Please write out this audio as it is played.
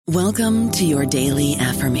Welcome to your daily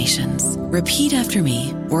affirmations. Repeat after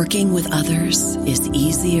me. Working with others is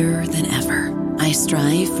easier than ever. I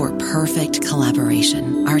strive for perfect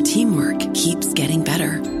collaboration. Our teamwork keeps getting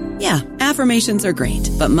better. Yeah, affirmations are great,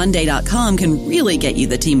 but Monday.com can really get you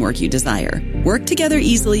the teamwork you desire. Work together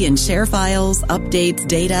easily and share files, updates,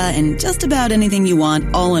 data, and just about anything you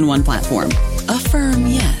want all in one platform. Affirm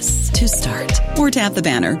yes to start, or tap the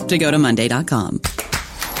banner to go to Monday.com.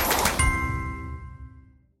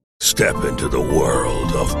 Step into the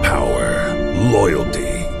world of power, loyalty,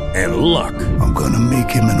 and luck. I'm gonna make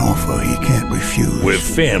him an offer he can't refuse. With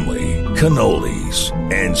family, cannolis,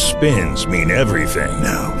 and spins mean everything.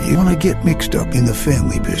 Now, you wanna get mixed up in the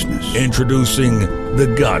family business. Introducing The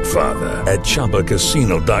Godfather at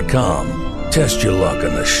ChumbaCasino.com. Test your luck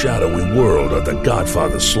in the shadowy world of The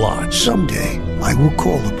Godfather slot. Someday, I will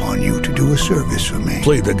call upon you to do a service for me.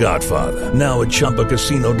 Play The Godfather now at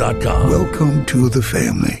ChumbaCasino.com. Welcome to the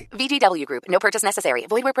family. VGW Group. No purchase necessary.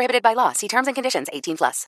 Void where prohibited by law. See terms and conditions.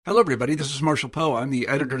 18+. Hello, everybody. This is Marshall Poe. I'm the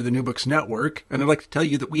editor of the New Books Network, and I'd like to tell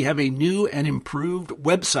you that we have a new and improved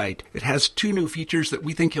website. It has 2 new features that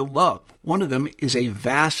we think you'll love. One of them is a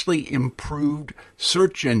vastly improved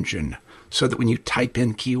search engine, so that when you type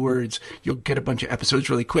in keywords, you'll get a bunch of episodes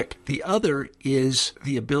really quick. The other is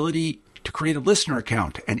the ability to create a listener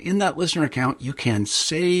account. And in that listener account, you can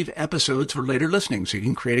save episodes for later listening. So you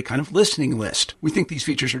can create a kind of listening list. We think these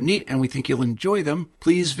features are neat and we think you'll enjoy them.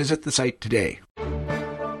 Please visit the site today.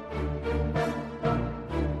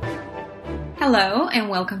 Hello, and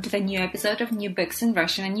welcome to the new episode of New Books in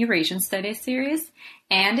Russian and Eurasian Studies series.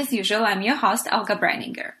 And as usual, I'm your host, Olga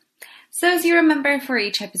Breininger. So as you remember, for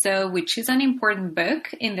each episode, we choose an important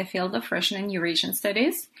book in the field of Russian and Eurasian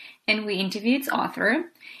studies, and we interview its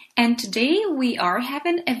author. And today we are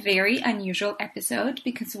having a very unusual episode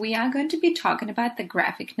because we are going to be talking about the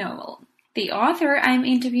graphic novel. The author I'm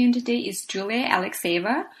interviewing today is Julia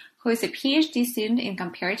Alexeyeva, who is a PhD student in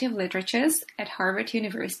comparative literatures at Harvard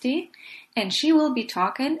University, and she will be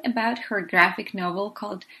talking about her graphic novel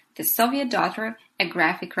called The Soviet Daughter, A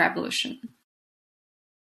Graphic Revolution.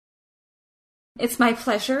 It's my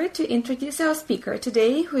pleasure to introduce our speaker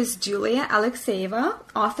today, who is Julia Alexeyeva,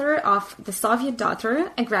 author of The Soviet Daughter,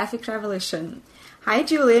 A Graphic Revolution. Hi,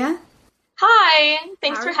 Julia. Hi,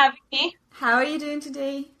 thanks for having me. How are you doing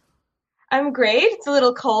today? I'm great. It's a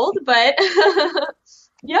little cold, but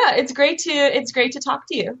yeah, it's great to talk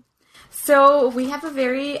to you. So we have a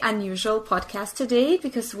very unusual podcast today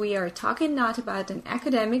because we are talking not about an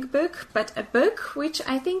academic book, but a book which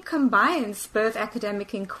I think combines both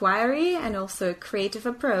academic inquiry and also a creative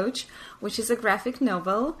approach, which is a graphic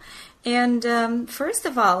novel. And first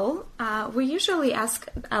of all, we usually ask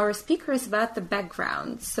our speakers about the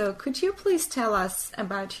background. So could you please tell us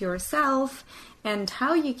about yourself and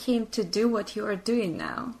how you came to do what you are doing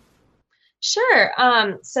now? Sure.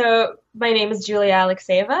 So my name is Julia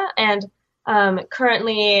Alexeyeva, and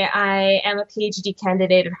currently I am a PhD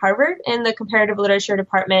candidate at Harvard in the comparative literature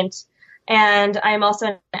department, and I'm also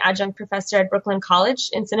an adjunct professor at Brooklyn College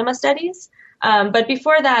in cinema studies. But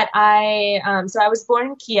before that, I was born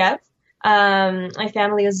in Kiev. My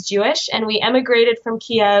family is Jewish, and we emigrated from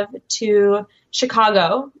Kiev to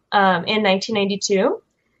Chicago in 1992.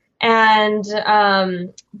 And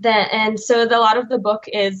so a lot of the book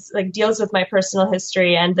is deals with my personal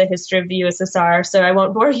history and the history of the USSR. So I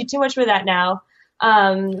won't bore you too much with that now.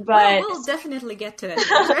 But we'll definitely get to it.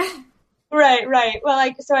 Right.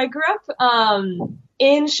 Well, so I grew up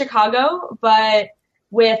in Chicago, but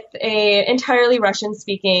with a entirely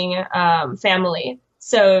Russian-speaking family.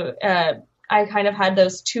 So I kind of had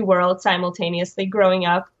those two worlds simultaneously growing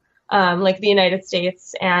up. Like the United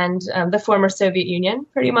States and the former Soviet Union,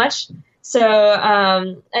 pretty much. So,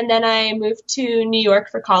 and then I moved to New York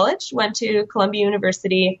for college, went to Columbia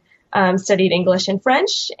University, studied English and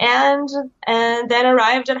French, and then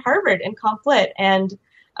arrived at Harvard in Comp Lit. And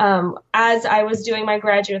as I was doing my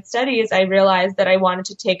graduate studies, I realized that I wanted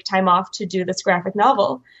to take time off to do this graphic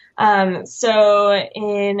novel. So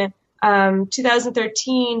in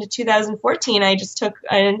 2013 to 2014, I just took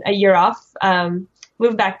a year off,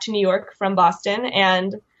 moved back to New York from Boston,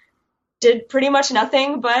 and did pretty much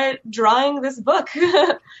nothing but drawing this book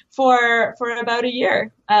for about a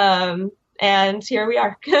year. And here we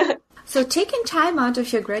are. So taking time out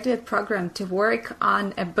of your graduate program to work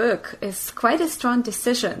on a book is quite a strong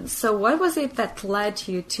decision. So what was it that led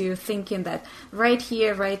you to thinking that right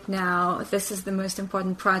here, right now, this is the most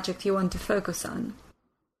important project you want to focus on?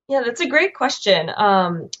 Yeah, that's a great question.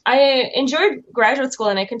 I enjoyed graduate school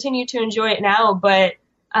and I continue to enjoy it now, but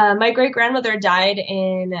my great-grandmother died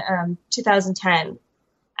in 2010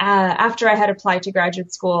 after I had applied to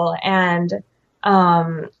graduate school. And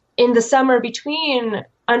in the summer between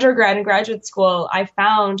undergrad and graduate school, I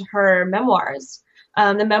found her memoirs,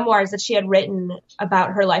 the memoirs that she had written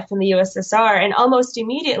about her life in the USSR. And almost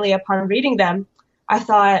immediately upon reading them, I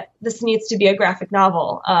thought, this needs to be a graphic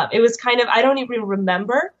novel. It was kind of, I don't even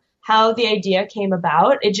remember how the idea came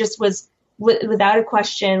about. It just was, without a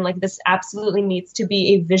question, this absolutely needs to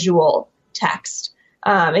be a visual text.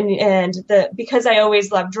 Because I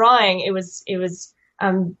always loved drawing, it was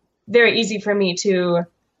very easy for me to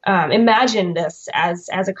imagine this as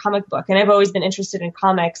a comic book. And I've always been interested in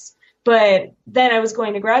comics. But then I was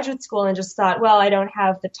going to graduate school and just thought, well, I don't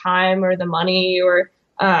have the time or the money or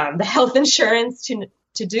the health insurance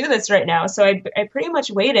to do this right now. So I pretty much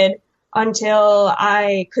waited until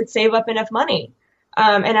I could save up enough money.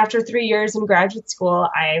 And after 3 years in graduate school,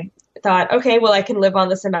 I thought, okay, well, I can live on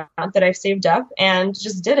this amount that I've saved up, and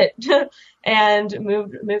just did it and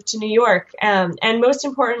moved to New York. And most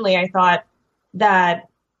importantly, I thought that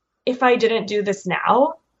if I didn't do this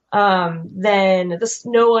now, then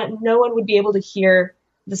no one would be able to hear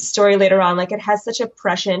the story later on. It has such a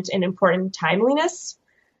prescient and important timeliness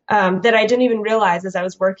that I didn't even realize as I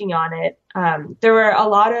was working on it. There were a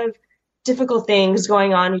lot of difficult things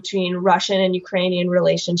going on between Russian and Ukrainian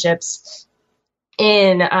relationships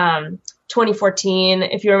in 2014.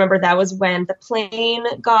 If you remember, that was when the plane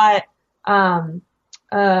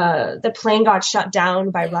got shut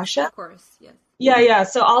down by Russia. Of course, yes. Yeah.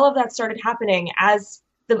 So all of that started happening as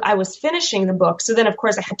I was finishing the book. So then, of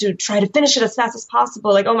course, I had to try to finish it as fast as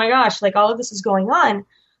possible. Oh my gosh, all of this is going on.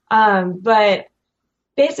 But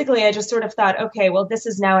basically, I just sort of thought, okay, well, this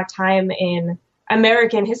is now a time in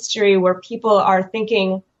American history where people are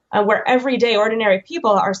thinking, where everyday ordinary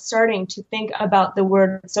people are starting to think about the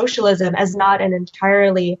word socialism as not an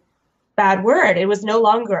entirely bad word. It was no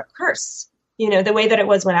longer a curse, the way that it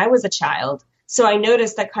was when I was a child. So I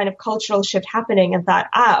noticed that kind of cultural shift happening and thought,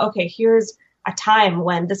 okay, here's a time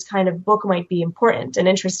when this kind of book might be important and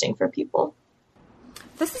interesting for people.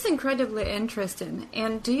 This is incredibly interesting.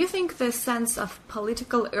 And do you think this sense of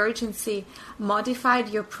political urgency modified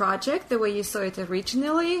your project, the way you saw it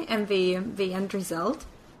originally, and the end result?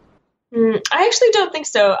 I actually don't think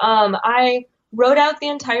so. I wrote out the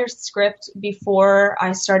entire script before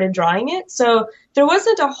I started drawing it. So there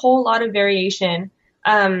wasn't a whole lot of variation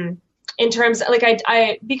in terms,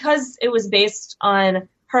 because it was based on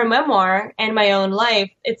her memoir and my own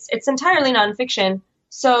life, it's entirely nonfiction.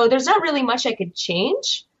 So there's not really much I could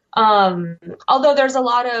change. Although there's a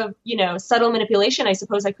lot of, subtle manipulation I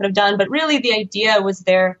suppose I could have done, but really the idea was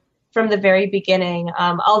there from the very beginning.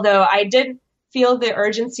 Although I did feel the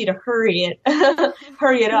urgency to hurry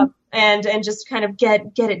it up and just kind of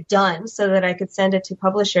get it done so that I could send it to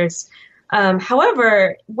publishers.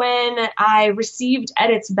 However, when I received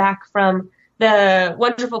edits back from the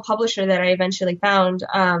wonderful publisher that I eventually found,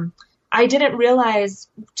 I didn't realize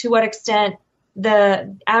to what extent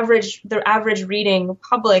the average reading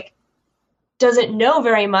public doesn't know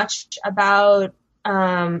very much about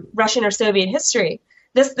Russian or Soviet history.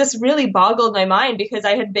 This really boggled my mind because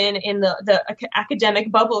I had been in the academic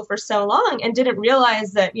bubble for so long and didn't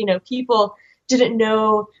realize that, people didn't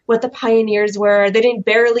know what the pioneers were. They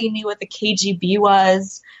barely knew what the KGB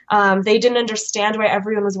was. They didn't understand why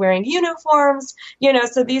everyone was wearing uniforms,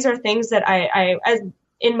 so these are things that I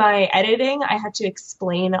in my editing, I had to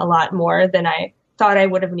explain a lot more than I thought I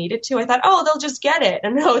would have needed to. I thought, they'll just get it.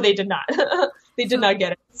 And no, they did not. They did not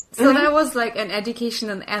get it. So that was an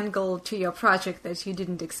educational angle to your project that you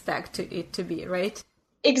didn't expect it to be, right?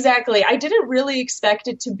 Exactly. I didn't really expect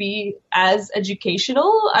it to be as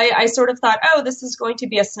educational. I sort of thought, this is going to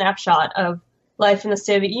be a snapshot of life in the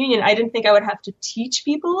Soviet Union. I didn't think I would have to teach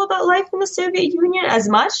people about life in the Soviet Union as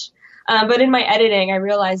much. But in my editing, I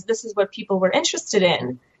realized this is what people were interested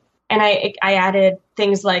in. And I added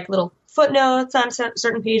things like little footnotes on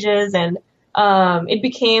certain pages, and it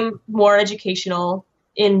became more educational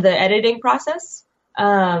in the editing process.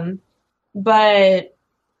 But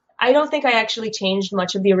I don't think I actually changed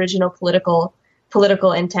much of the original political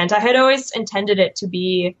intent. I had always intended it to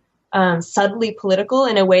be subtly political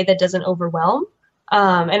in a way that doesn't overwhelm.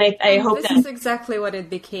 And I hope this is exactly what it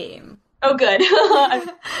became. Oh, good.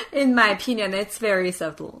 In my opinion, it's very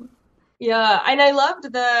subtle. Yeah, and I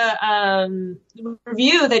loved the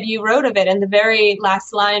review that you wrote of it in the very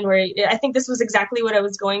last line where I think this was exactly what I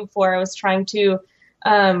was going for. I was trying to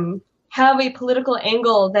have a political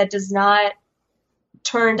angle that does not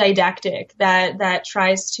turn didactic, that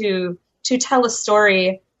tries to tell a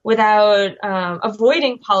story without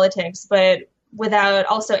avoiding politics, but without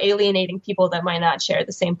also alienating people that might not share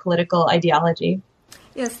the same political ideology.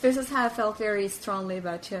 Yes, this is how I felt very strongly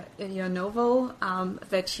about your novel,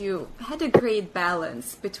 that you had a great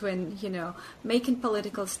balance between, making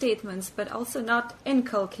political statements, but also not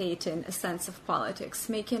inculcating a sense of politics,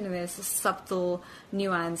 making this a subtle,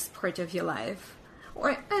 nuanced part of your life,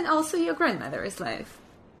 and also your grandmother's life.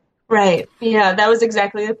 Right. Yeah, that was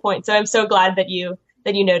exactly the point. So I'm so glad that you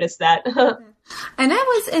noticed that. And I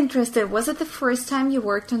was interested, was it the first time you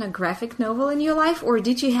worked on a graphic novel in your life, or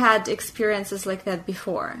did you had experiences like that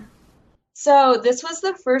before? So this is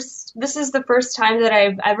the first time that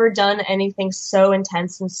I've ever done anything so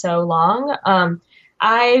intense and so long.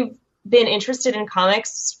 I've been interested in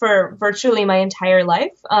comics for virtually my entire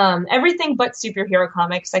life. Everything but superhero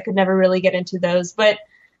comics. I could never really get into those, but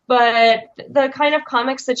the kind of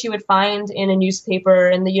comics that you would find in a newspaper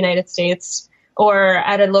in the United States or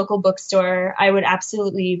at a local bookstore, I would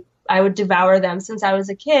devour them since I was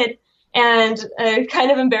a kid. And a kind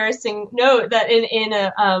of embarrassing note that in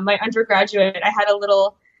my undergraduate, I had a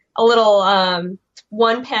little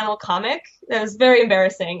one panel comic that was very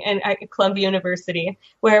embarrassing at Columbia University,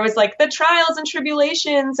 where it was like the trials and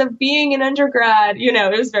tribulations of being an undergrad.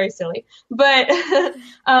 It was very silly. But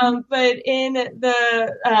but in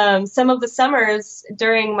the some of the summers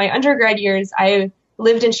during my undergrad years, I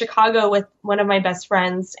lived in Chicago with one of my best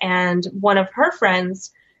friends and one of her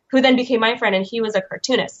friends, who then became my friend, and he was a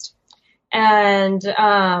cartoonist. And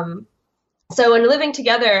so in living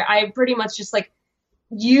together, I pretty much just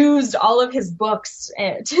used all of his books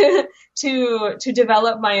to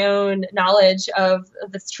develop my own knowledge of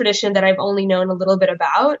this tradition that I've only known a little bit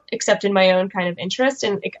about, except in my own kind of interest.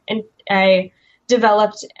 And I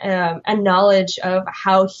developed a knowledge of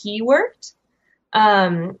how he worked,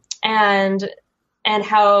 and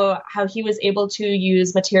how he was able to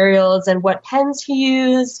use materials and what pens he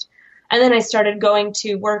used. And then I started going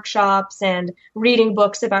to workshops and reading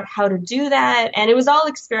books about how to do that. And it was all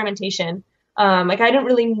experimentation. I didn't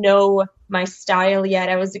really know my style yet.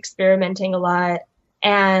 I was experimenting a lot.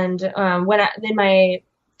 And in my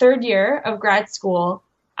third year of grad school,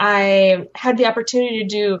 I had the opportunity to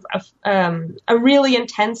do a really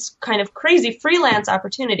intense, kind of crazy freelance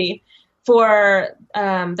opportunity for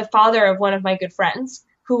the father of one of my good friends,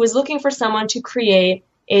 who was looking for someone to create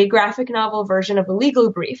a graphic novel version of a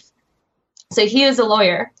legal brief. So he is a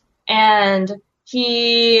lawyer, and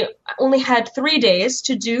he only had 3 days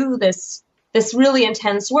to do this really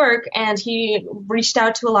intense work. And he reached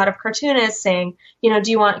out to a lot of cartoonists saying,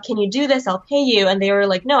 can you do this? I'll pay you. And they were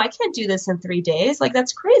like, no, I can't do this in 3 days.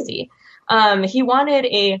 That's crazy. He wanted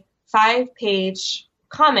a 5-page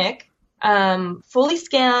comic, fully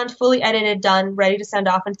scanned, fully edited, done, ready to send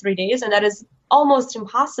off in 3 days. And that is almost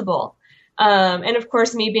impossible. And of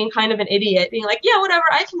course, me being kind of an idiot, being like, yeah, whatever,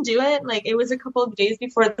 I can do it. It was a couple of days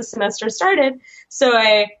before the semester started. So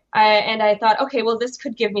I thought, okay, well, this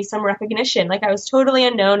could give me some recognition. I was totally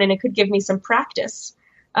unknown, and it could give me some practice.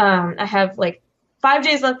 I have 5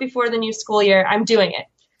 days left before the new school year. I'm doing it.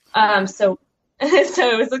 So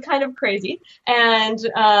it was kind of crazy. And,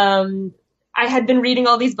 I had been reading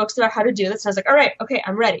all these books about how to do this, and I was like, all right, okay,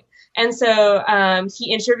 I'm ready. And so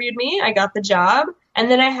he interviewed me, I got the job,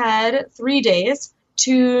 and then I had 3 days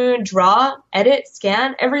to draw, edit,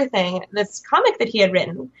 scan, everything, this comic that he had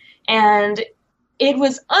written. And it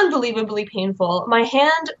was unbelievably painful. My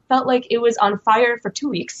hand felt like it was on fire for 2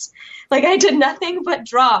 weeks. I did nothing but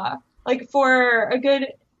draw, for a good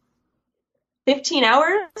 15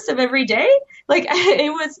 hours of every day.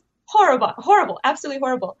 It was horrible, absolutely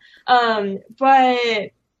horrible. And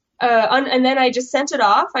then I just sent it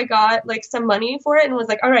off. I got some money for it and was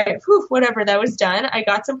like, all right, whatever, that was done. I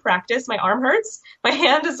got some practice. My arm hurts. My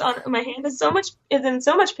hand is in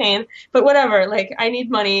so much pain, but whatever. I need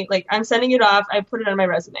money. I'm sending it off. I put it on my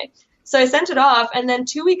resume. So I sent it off. And then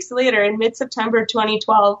 2 weeks later, in mid-September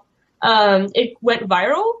 2012, it went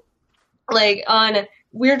viral,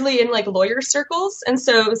 weirdly in lawyer circles. And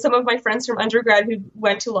so some of my friends from undergrad who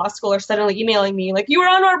went to law school are suddenly emailing me you were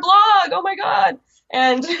on our blog. Oh my God.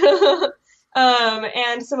 And,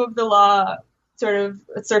 and some of the law sort of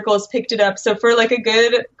circles picked it up. So for a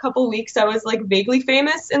good couple weeks, I was vaguely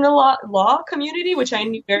famous in the law community, which I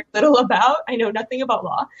knew very little about. I know nothing about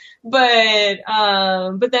law, but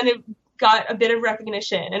then it got a bit of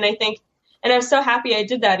recognition. And and I'm so happy I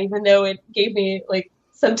did that, even though it gave me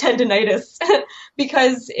some tendinitis,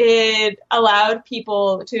 because it allowed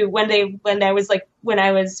people to, when I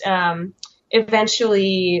was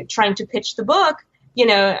eventually trying to pitch the book,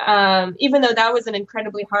 even though that was an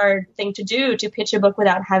incredibly hard thing to do, to pitch a book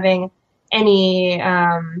without having any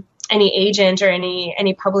agent or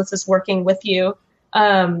any publicist working with you,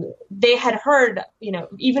 they had heard,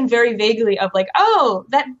 even very vaguely of like, oh,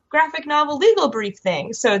 that graphic novel legal brief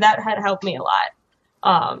thing. So that had helped me a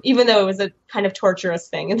lot, even though it was a kind of torturous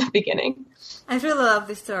thing in the beginning. I really love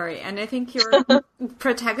this story, and I think your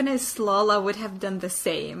protagonist Lola would have done the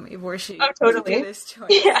same were she totally did this choice.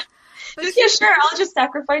 Yeah. But Yeah, sure. I'll just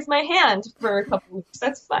sacrifice my hand for a couple weeks.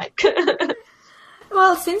 That's fine.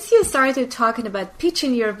 Well, since you started talking about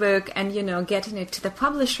pitching your book and, getting it to the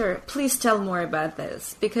publisher, please tell more about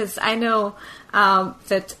this. Because I know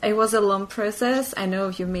that it was a long process. I know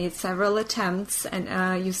you made several attempts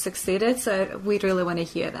and you succeeded. So we really want to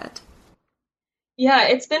hear that. Yeah,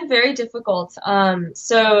 it's been very difficult.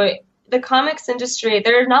 So the comics industry,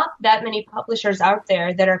 there are not that many publishers out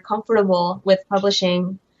there that are comfortable with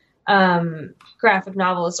publishing graphic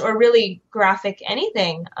novels or really graphic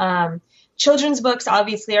anything. Children's books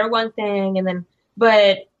obviously are one thing,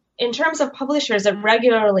 but in terms of publishers that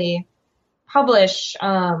regularly publish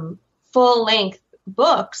full-length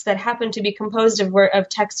books that happen to be composed of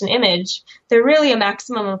text and image, they're really a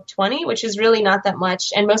maximum of 20, which is really not that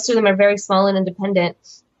much, and most of them are very small and independent.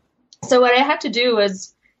 So what I had to do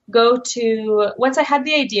was once I had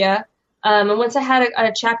the idea, and once I had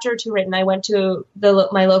a chapter or two written, I went to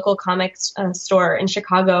my local comics store in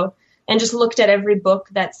Chicago and just looked at every book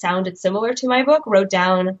that sounded similar to my book, wrote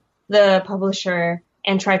down the publisher,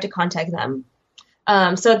 and tried to contact them.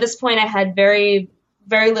 So at this point, I had very,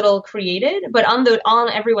 very little created, but on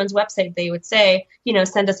everyone's website, they would say,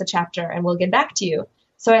 send us a chapter and we'll get back to you.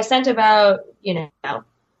 So I sent about,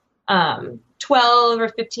 12 or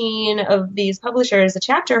 15 of these publishers a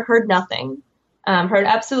chapter, heard nothing, heard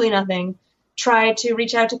absolutely nothing, tried to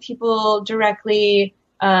reach out to people directly,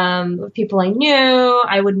 people I knew.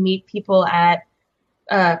 I would meet people at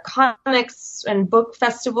comics and book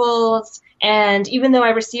festivals. And even though I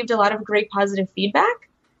received a lot of great positive feedback,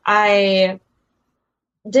 I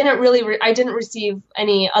didn't receive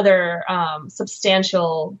any other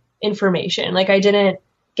substantial information. Like I didn't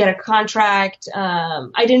get a contract.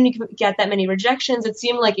 I didn't get that many rejections. It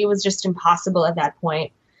seemed like it was just impossible at that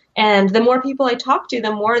point. And the more people I talked to,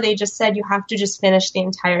 the more they just said, you have to just finish the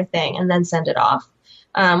entire thing and then send it off.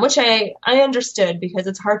 Which I understood, because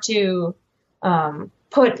it's hard to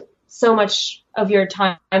put so much of your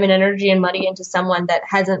time and energy and money into someone that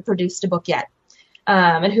hasn't produced a book yet,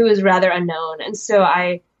 and who is rather unknown. And so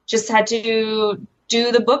I just had to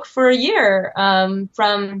do the book for a year,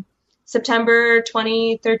 from September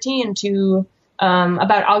 2013 to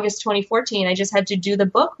about August 2014. I just had to do the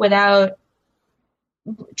book without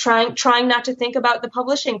trying not to think about the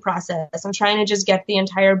publishing process. I'm trying to just get the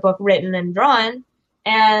entire book written and drawn,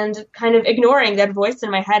 and kind of ignoring that voice in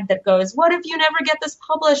my head that goes, what if you never get this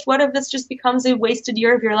published? What if this just becomes a wasted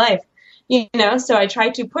year of your life? So I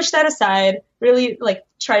tried to push that aside, really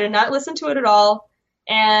try to not listen to it at all.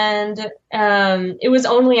 And it was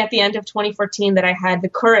only at the end of 2014 that I had the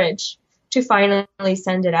courage to finally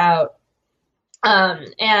send it out.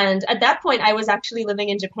 And at that point, I was actually living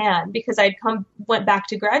in Japan, because went back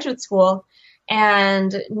to graduate school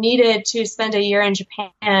and needed to spend a year in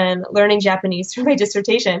Japan learning Japanese for my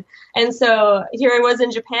dissertation. And so here I was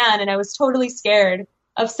in Japan, and I was totally scared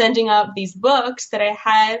of sending out these books that I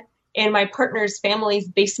had in my partner's family's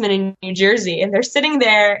basement in New Jersey. And they're sitting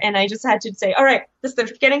there, and I just had to say, all right, they're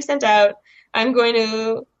getting sent out. I'm going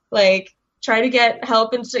to try to get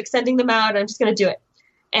help in sending them out. I'm just going to do it.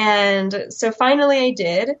 And so finally I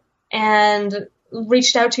did, and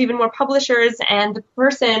reached out to even more publishers. And the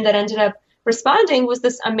person that ended up responding was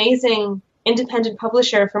this amazing independent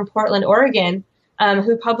publisher from Portland, Oregon,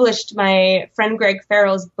 who published my friend Greg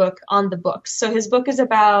Farrell's book On the Books. So his book is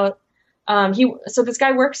about, so this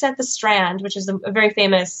guy works at the Strand, which is a very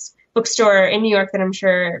famous bookstore in New York that I'm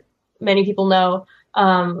sure many people know.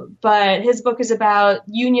 But his book is about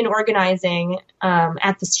union organizing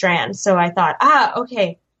at the Strand. So I thought,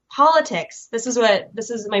 okay, politics. This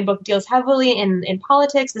is my book deals heavily in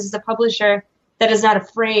politics. This is a publisher that is not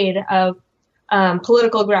afraid of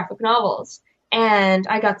political graphic novels. And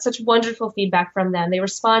I got such wonderful feedback from them. They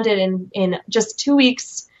responded in just 2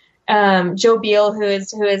 weeks. Joe Beal, who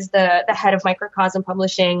is the head of Microcosm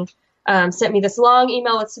Publishing, sent me this long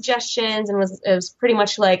email with suggestions, and it was pretty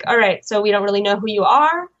much like, all right, so we don't really know who you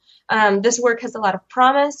are. This work has a lot of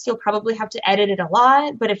promise. You'll probably have to edit it a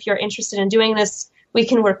lot, but if you're interested in doing this, we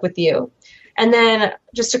can work with you. And then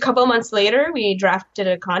just a couple months later, we drafted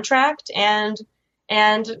a contract and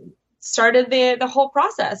started the whole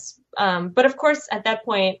process. But of course, at that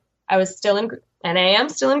point, I was still and I am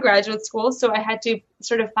still in graduate school, so I had to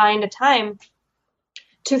sort of find a time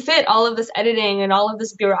to fit all of this editing and all of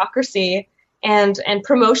this bureaucracy and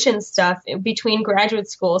promotion stuff between graduate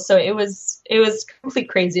school. So it was complete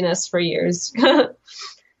craziness for years.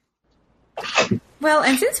 Well,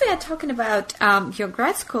 and since we are talking about your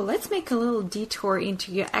grad school, let's make a little detour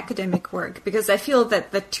into your academic work, because I feel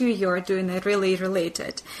that the two you're doing are really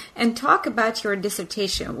related, and talk about your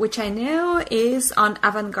dissertation, which I know is on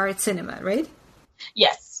avant-garde cinema, right?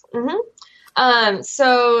 Yes. Mm-hmm.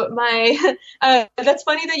 So my, that's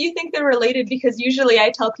funny that you think they're related, because usually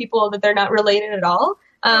I tell people that they're not related at all.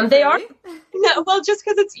 They are, no, well, just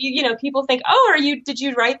because it's, people think, oh, did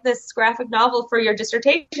you write this graphic novel for your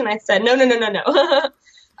dissertation? I said, no.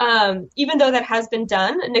 Even though that has been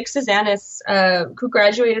done, Nick Suzanis, who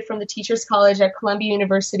graduated from the Teachers College at Columbia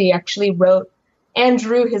University, actually wrote and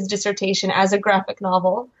drew his dissertation as a graphic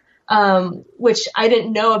novel, which I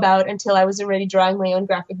didn't know about until I was already drawing my own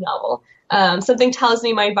graphic novel. Something tells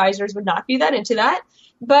me my advisors would not be that into that,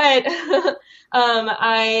 but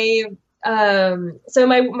so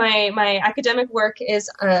my academic work is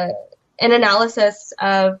an analysis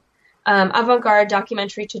of avant-garde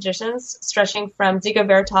documentary traditions stretching from Dziga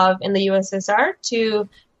Vertov in the USSR to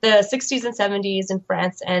the 60s and 70s in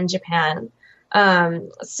France and Japan.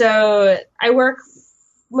 So I work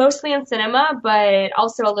mostly in cinema, but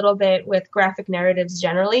also a little bit with graphic narratives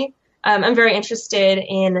generally. I'm very interested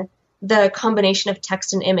in the combination of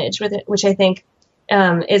text and image, which I think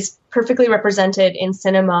is perfectly represented in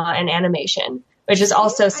cinema and animation, which is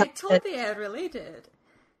also something. I thought they are related.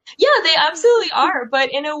 Yeah, they absolutely are,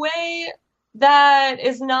 but in a way that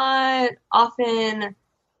is not often.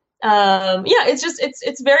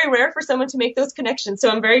 It's very rare for someone to make those connections. So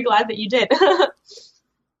I'm very glad that you did.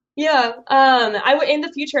 Yeah, in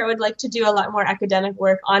the future I would like to do a lot more academic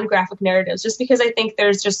work on graphic narratives, just because I think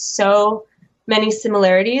there's just so many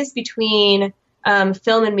similarities between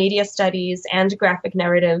film and media studies and graphic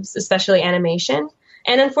narratives, especially animation.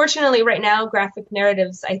 And unfortunately, right now, graphic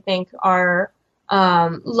narratives, I think, are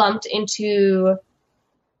lumped into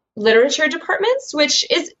literature departments, which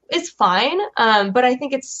is fine. But I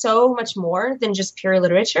think it's so much more than just pure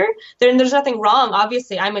literature. There's nothing wrong.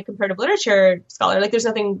 Obviously, I'm a comparative literature scholar. Like, there's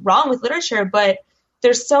nothing wrong with literature, but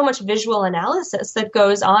there's so much visual analysis that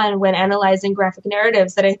goes on when analyzing graphic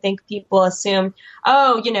narratives that I think people assume,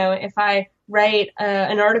 if I write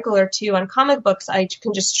an article or two on comic books, I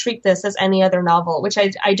can just treat this as any other novel, which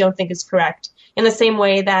I don't think is correct. In the same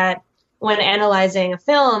way that when analyzing a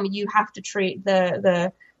film, you have to treat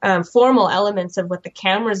the formal elements of what the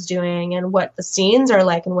camera's doing and what the scenes are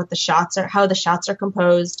like and what the shots are, how the shots are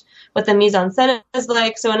composed, what the mise en scène is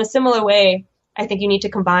like. So in a similar way, I think you need to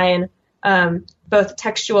combine both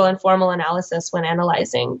textual and formal analysis when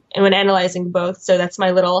analyzing both. So that's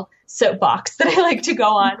my little soapbox that I like to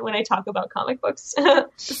go on when I talk about comic books.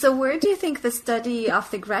 So where do you think the study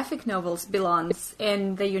of the graphic novels belongs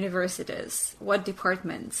in the universities? What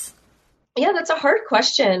departments? Yeah, that's a hard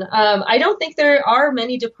question. I don't think there are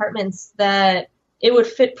many departments that it would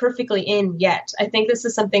fit perfectly in yet. I think this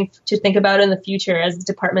is something to think about in the future as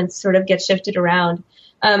departments sort of get shifted around.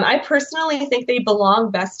 I personally think they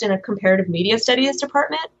belong best in a comparative media studies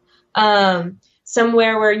department,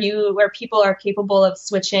 somewhere where people are capable of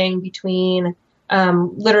switching between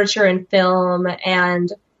literature and film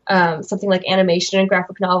and something like animation and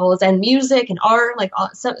graphic novels and music and art, like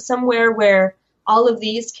somewhere where all of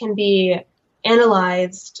these can be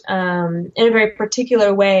analyzed in a very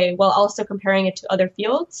particular way while also comparing it to other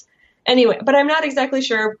fields. Anyway, but I'm not exactly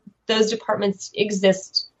sure those departments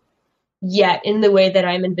exist yet in the way that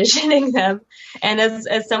I'm envisioning them. And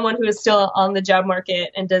as someone who is still on the job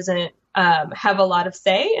market and doesn't have a lot of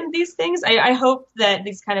say in these things, I hope that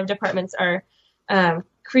these kind of departments are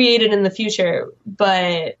created in the future.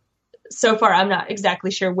 But so far, I'm not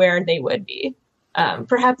exactly sure where they would be.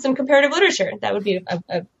 Perhaps in comparative literature, that would be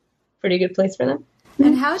a pretty good place for them.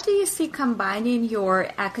 And how do you see combining your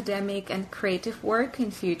academic and creative work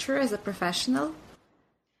in future as a professional?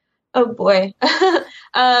 Oh boy.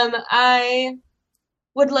 I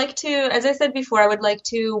would like to, as I said before, I would like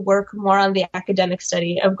to work more on the academic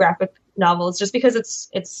study of graphic novels, just because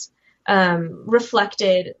it's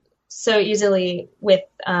reflected so easily with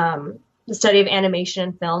the study of animation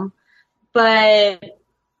and film. But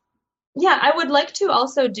yeah, I would like to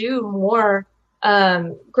also do more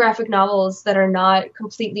graphic novels that are not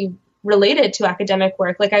completely related to academic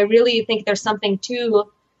work. Like, I really think there's something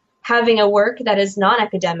to having a work that is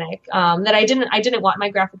non-academic, that I didn't want my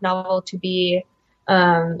graphic novel to be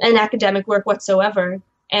an academic work whatsoever.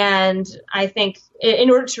 And I think in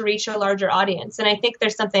order to reach a larger audience, and I think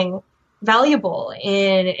there's something valuable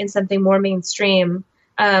in something more mainstream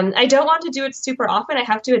I don't want to do it super often. I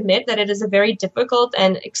have to admit that it is a very difficult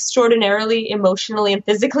and extraordinarily emotionally and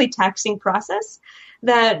physically taxing process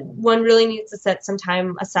that one really needs to set some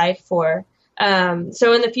time aside for.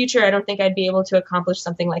 So in the future, I don't think I'd be able to accomplish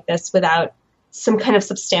something like this without some kind of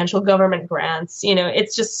substantial government grants. You know,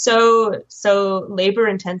 it's just so labor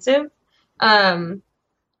intensive. And,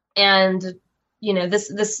 you know,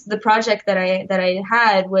 the project that I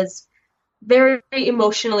had was very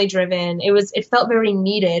emotionally driven. It felt very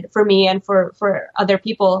needed for me and for other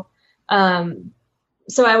people.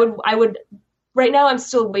 So I would, right now I'm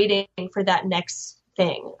still waiting for that next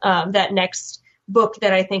thing, that next book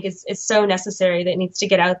that I think is so necessary, that needs to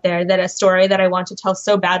get out there, that a story that I want to tell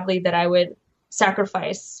so badly that I would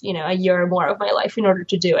sacrifice, you know, a year or more of my life in order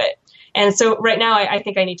to do it. And so right now I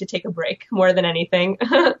think I need to take a break more than anything.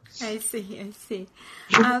 I see.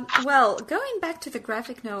 Well, going back to the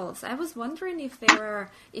graphic novels, I was wondering if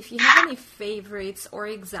you have any favorites or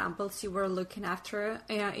examples you were looking after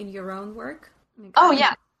in your own work. Oh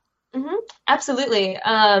yeah. Mm-hmm. Absolutely.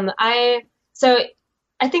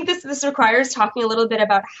 I think this requires talking a little bit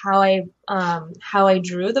about how I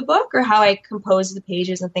drew the book, or how I composed the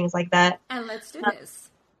pages and things like that. And let's do this.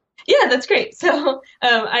 Yeah, that's great. So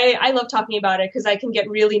I love talking about it because I can get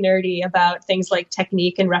really nerdy about things like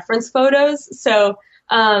technique and reference photos. So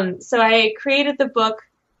I created the book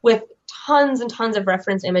with tons and tons of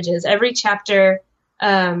reference images. Every chapter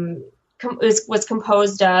was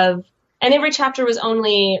composed of, and every chapter was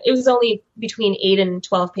only between 8 and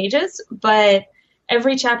 12 pages, but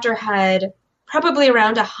every chapter had probably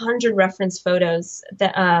around 100 reference photos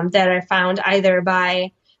that I found either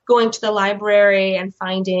by going to the library and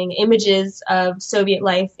finding images of Soviet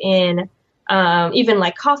life in even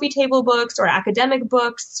like coffee table books or academic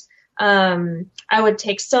books. I would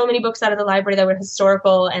take so many books out of the library that were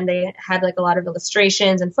historical, and they had like a lot of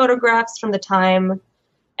illustrations and photographs from the time.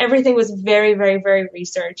 Everything was very, very, very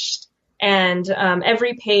researched. And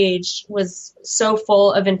every page was so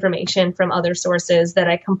full of information from other sources that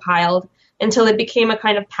I compiled until it became a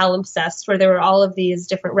kind of palimpsest, where there were all of these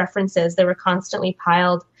different references that were constantly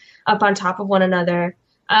piled up on top of one another.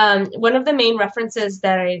 One of the main references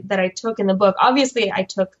that I took in the book, obviously I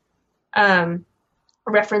took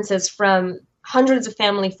references from hundreds of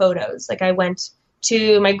family photos. Like I went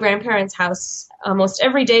to my grandparents' house almost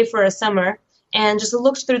every day for a summer and just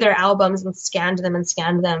looked through their albums and scanned them.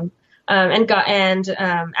 And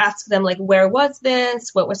asked them, like, where was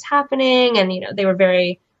this? What was happening? And, you know, they were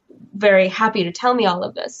very, very happy to tell me all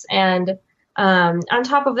of this. And on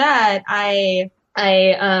top of that, I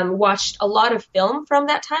watched a lot of film from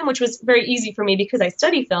that time, which was very easy for me because I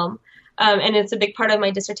study film, and it's a big part of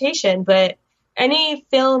my dissertation. But any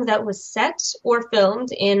film that was set or filmed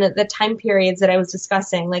in the time periods that I was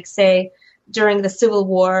discussing, like, say, during the Civil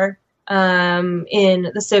War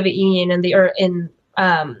in the Soviet Union and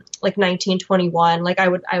like 1921, like I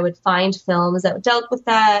would find films that dealt with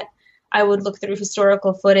that. I would look through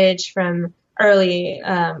historical footage from early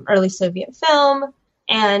Soviet film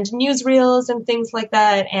and newsreels and things like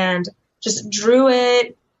that, and just drew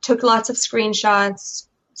it, took lots of screenshots,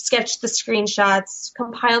 sketched the screenshots,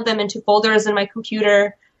 compiled them into folders in my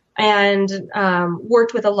computer, and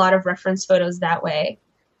worked with a lot of reference photos that way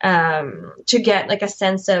to get like a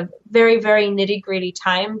sense of very, very nitty-gritty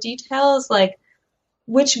time details, like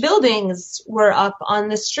which buildings were up on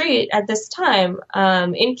the street at this time.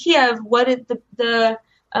 In Kiev, what did the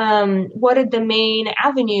main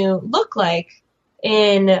avenue look like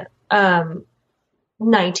in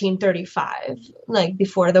 1935, like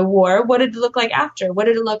before the war? What did it look like after? What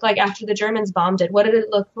did it look like after the Germans bombed it? What did it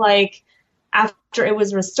look like after it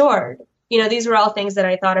was restored? You know, these were all things that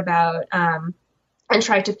I thought about and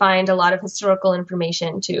tried to find a lot of historical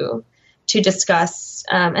information to discuss.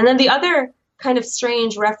 And then the other kind of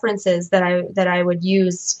strange references that I would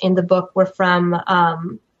use in the book were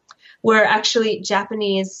actually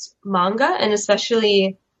Japanese manga, and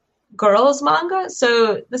especially girls manga.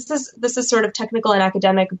 So this is sort of technical and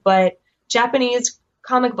academic, but Japanese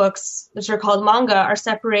comic books, which are called manga, are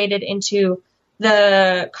separated into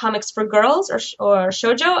the comics for girls or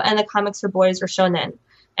shoujo and the comics for boys or shonen.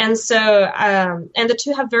 And so and the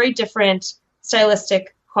two have very different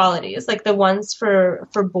stylistic qualities. Like the ones for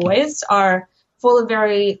boys are full of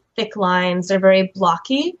very thick lines. They're very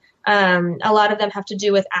blocky. A lot of them have to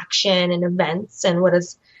do with action and events and what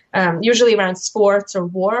is usually around sports or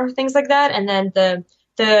war, things like that. And then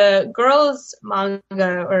the girls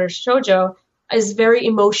manga or shoujo is very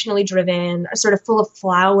emotionally driven, sort of full of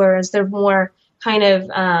flowers. They're more kind of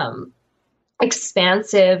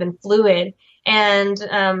expansive and fluid. And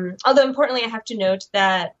although importantly, I have to note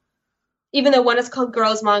that even though one is called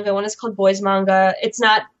girls manga, one is called boys manga, it's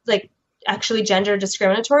not like actually gender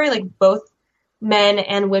discriminatory. Like both men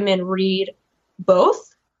and women read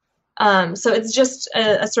both. So it's just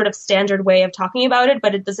a sort of standard way of talking about it,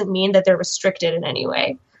 but it doesn't mean that they're restricted in any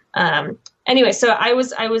way. Anyway, so I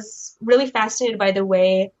was really fascinated by the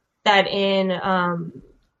way that in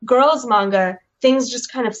girls manga, things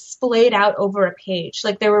just kind of splayed out over a page.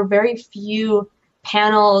 Like there were very few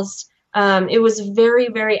panels. It was very,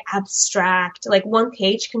 very abstract. Like one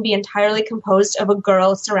page can be entirely composed of a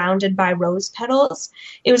girl surrounded by rose petals.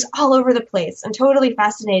 It was all over the place and totally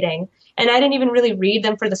fascinating. And I didn't even really read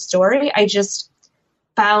them for the story. I just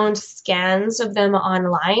found scans of them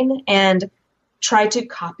online and tried to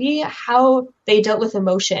copy how they dealt with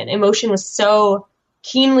emotion. Emotion was so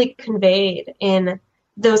keenly conveyed in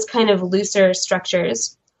those kind of looser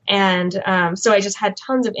structures. And so I just had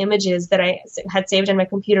tons of images that I had saved on my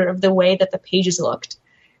computer of the way that the pages looked,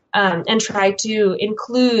 and tried to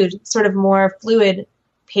include sort of more fluid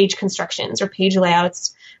page constructions or page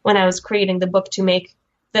layouts when I was creating the book to make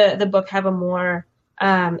the book have a more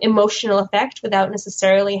emotional effect without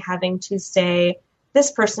necessarily having to say,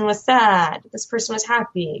 this person was sad, this person was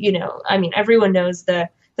happy. You know, I mean, everyone knows the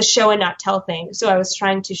show and not tell thing. So I was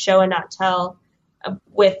trying to show and not tell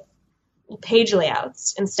with page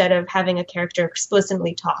layouts instead of having a character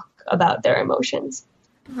explicitly talk about their emotions.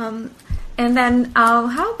 And then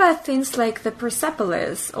how about things like the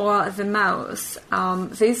Persepolis or the mouse?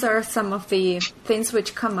 These are some of the things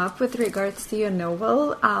which come up with regards to your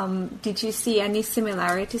novel. Did you see any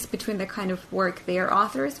similarities between the kind of work their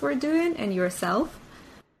authors were doing and yourself?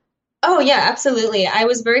 Oh, yeah, absolutely. I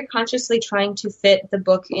was very consciously trying to fit the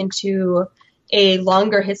book into a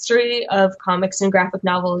longer history of comics and graphic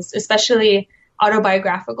novels, especially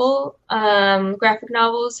autobiographical graphic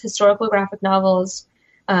novels, historical graphic novels.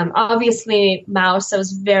 Obviously, Maus. I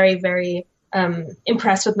was very, very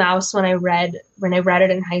impressed with Maus when I read it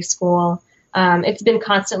in high school. It's been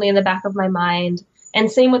constantly in the back of my mind, and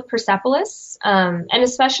same with Persepolis, and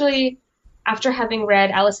especially after having read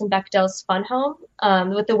Alison Bechdel's Fun Home,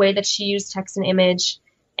 with the way that she used text and image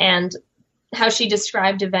and how she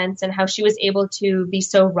described events and how she was able to be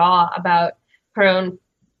so raw about her own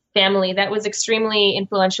family. That was extremely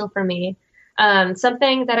influential for me.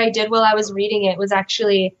 Something that I did while I was reading it was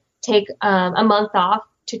actually take a month off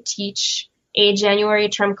to teach a January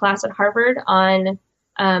term class at Harvard on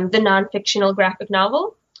the non-fictional graphic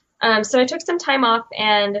novel. So I took some time off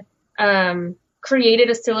and created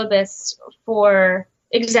a syllabus for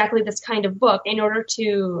exactly this kind of book in order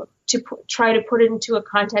to try to put it into a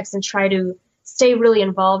context and try to stay really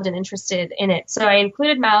involved and interested in it. So I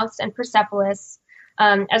included Maus and Persepolis,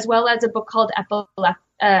 as well as a book called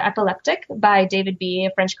Epileptic by David B.,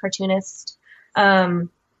 a French cartoonist.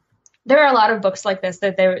 There are a lot of books like this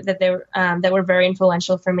that were very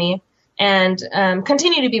influential for me and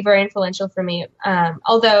continue to be very influential for me.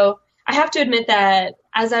 Although I have to admit that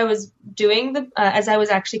as I was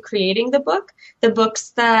actually creating the book, the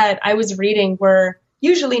books that I was reading were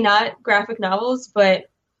usually not graphic novels, but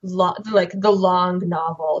like the long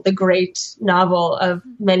novel, the great novel of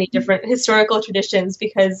many different historical traditions,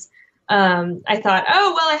 because I thought,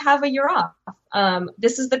 oh, well, I have a year off.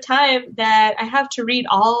 This is the time that I have to read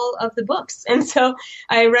all of the books. And so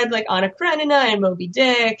I read like Anna Karenina and Moby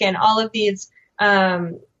Dick and all of these,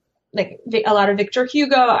 like a lot of Victor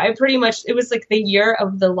Hugo. It was like the year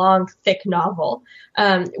of the long, thick novel,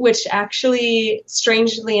 which actually,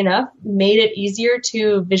 strangely enough, made it easier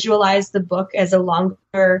to visualize the book as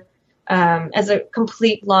as a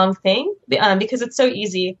complete long thing, because it's so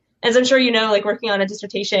easy. As I'm sure you know, like working on a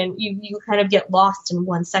dissertation, you kind of get lost in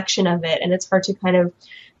one section of it, and it's hard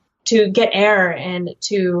to get air and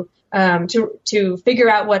to figure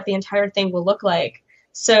out what the entire thing will look like.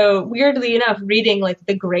 So weirdly enough, reading like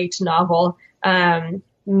the great novel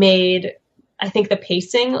made, I think, the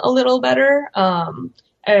pacing a little better.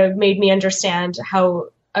 Made me understand how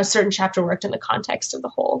a certain chapter worked in the context of the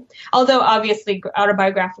whole. Although obviously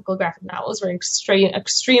autobiographical graphic novels were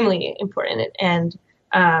extremely important and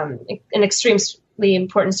an extremely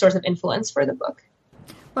important source of influence for the book.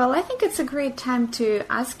 Well, I think it's a great time to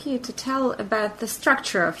ask you to tell about the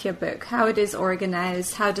structure of your book, how it is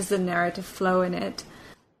organized, how does the narrative flow in it?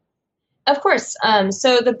 Of course.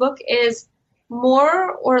 So the book is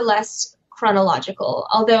more or less chronological,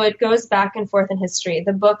 although it goes back and forth in history.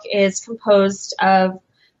 The book is composed of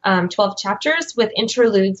 12 chapters with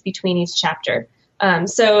interludes between each chapter.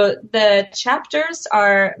 So the chapters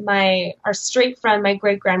are straight from my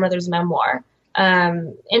great-grandmother's memoir,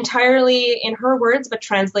 entirely in her words, but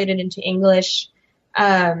translated into English.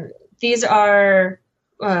 These are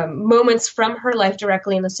moments from her life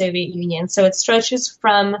directly in the Soviet Union. So it stretches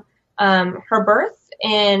from her birth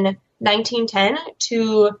in 1910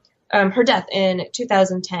 to her death in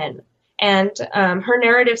 2010. And her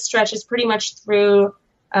narrative stretches pretty much through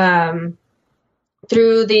the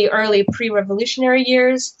early pre-revolutionary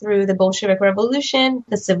years, through the Bolshevik Revolution,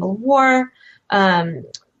 the Civil War,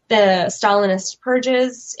 the Stalinist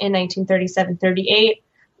purges in 1937-38,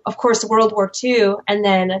 of course, World War II, and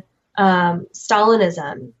then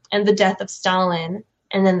Stalinism and the death of Stalin,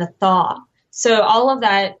 and then the thaw. So all of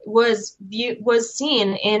that was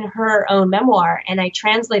seen in her own memoir, and I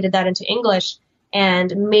translated that into English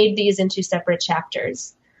and made these into separate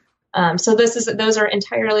chapters. So those are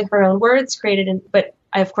entirely her own words created, but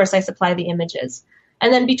of course I supply the images.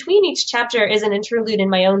 And then between each chapter is an interlude in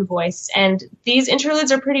my own voice, and these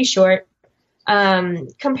interludes are pretty short.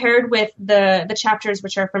 Compared with the chapters,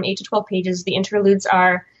 which are from 8 to 12 pages, the interludes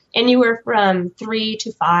are anywhere from 3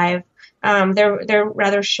 to 5. They're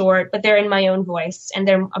rather short, but they're in my own voice, and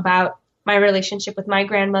they're about my relationship with my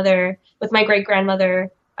grandmother, with my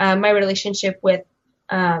great-grandmother, my relationship with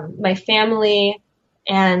my family,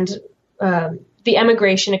 and the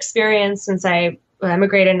emigration experience since I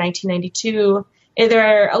emigrated in 1992.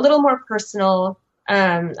 They're a little more personal,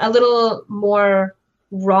 a little more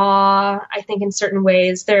raw, I think, in certain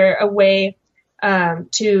ways. They're a way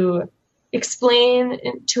to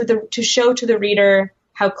explain, to show to the reader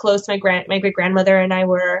how close my great-grandmother and I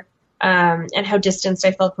were, and how distanced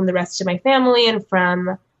I felt from the rest of my family and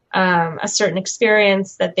from a certain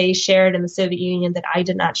experience that they shared in the Soviet Union that I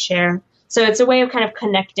did not share. So it's a way of kind of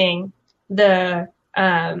connecting the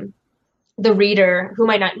reader who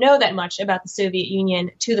might not know that much about the Soviet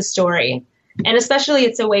Union to the story. And especially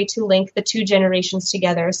it's a way to link the two generations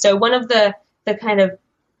together. So one of the kind of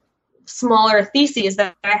smaller theses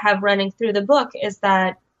that I have running through the book is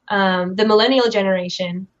that the millennial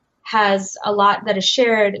generation has a lot that is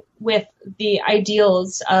shared with the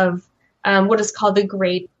ideals of what is called the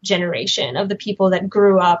Great Generation, of the people that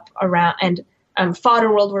grew up around and fought in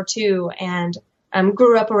World War II and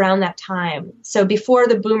grew up around that time. So before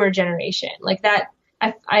the Boomer generation, like that,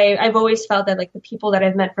 I've always felt that like the people that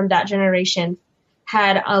I've met from that generation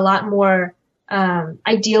had a lot more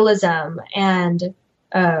idealism and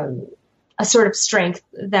a sort of strength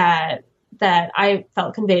that I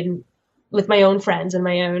felt conveyed with my own friends and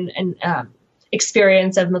my own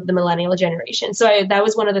experience of the millennial generation. So that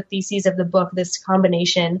was one of the theses of the book, this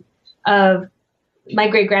combination of my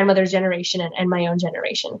great-grandmother's generation and my own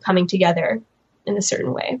generation coming together in a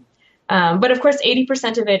certain way. But of course,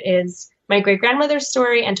 80% of it is my great-grandmother's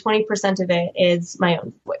story and 20% of it is my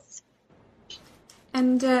own voice.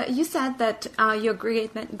 And you said that your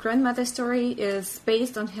great-grandmother's story is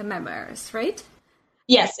based on her memoirs, right?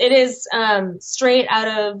 Yes, it is straight out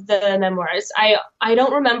of the memoirs. I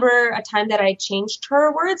don't remember a time that I changed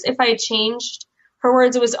her words. If I changed her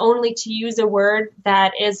words, it was only to use a word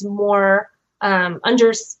that is more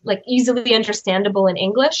easily understandable in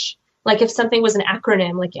English. Like if something was an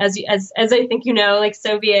acronym, like as I think you know, like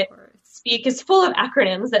Soviet speak is full of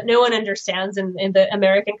acronyms that no one understands in the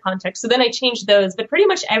American context. So then I changed those, but pretty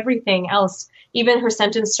much everything else, even her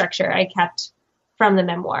sentence structure, I kept from the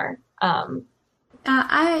memoir.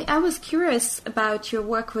 I was curious about your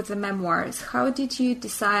work with the memoirs. How did you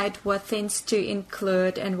decide what things to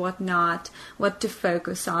include and what not, what to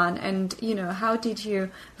focus on? And, how did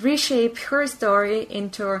you reshape her story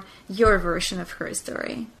into your version of her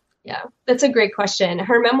story? Yeah, that's a great question.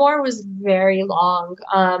 Her memoir was very long.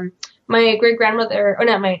 My great-grandmother,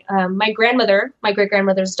 my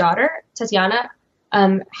great-grandmother's daughter, Tatiana,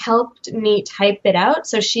 helped me type it out.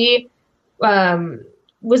 So she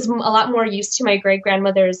was a lot more used to my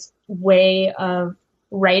great-grandmother's way of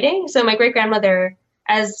writing. So my great-grandmother,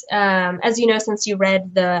 as you know, since you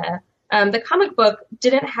read the comic book,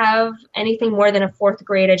 didn't have anything more than a 4th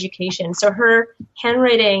grade education. So her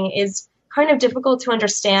handwriting is kind of difficult to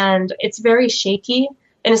understand. It's very shaky,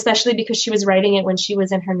 and especially because she was writing it when she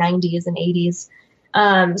was in her 90s and 80s.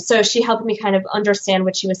 So she helped me kind of understand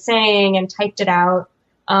what she was saying and typed it out,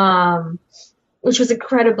 which was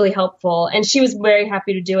incredibly helpful. And she was very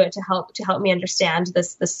happy to do it to help me understand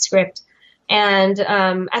this script. And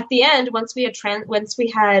at the end, once we had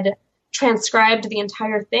transcribed the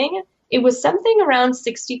entire thing, it was something around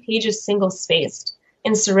 60 pages single-spaced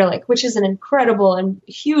in Cyrillic, which is an incredible and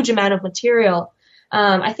huge amount of material.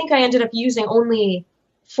 I think I ended up using only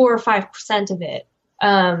 4 or 5% of it.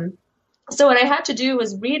 So what I had to do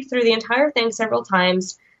was read through the entire thing several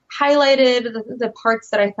times, highlighted the parts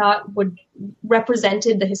that I thought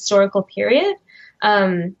represented the historical period,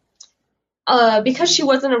 because she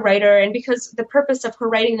wasn't a writer and because the purpose of her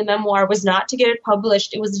writing the memoir was not to get it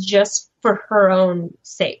published, it was just for her own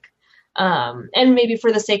sake. And maybe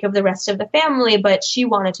for the sake of the rest of the family, but she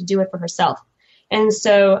wanted to do it for herself. And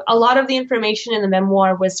so a lot of the information in the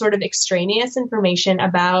memoir was sort of extraneous information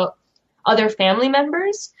about other family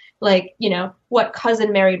members, like, you know, what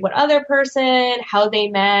cousin married what other person, how they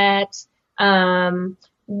met,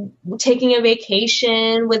 taking a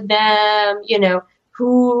vacation with them, you know,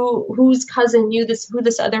 whose cousin knew who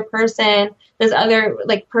this other person, this other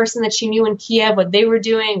like person that she knew in Kiev, what they were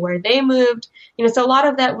doing, where they moved, you know. So a lot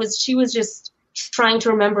of that was she was just trying to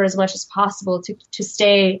remember as much as possible to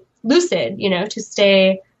stay lucid, you know, to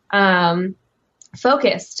stay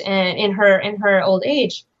focused in her old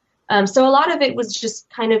age. So a lot of it was just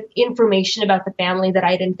kind of information about the family that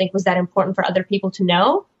I didn't think was that important for other people to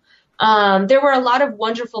know. There were a lot of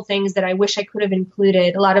wonderful things that I wish I could have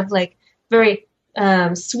included, a lot of like very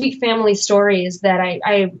sweet family stories that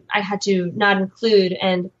I had to not include.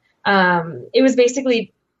 And it was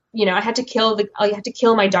basically, you know, I had to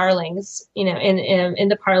kill my darlings, you know, in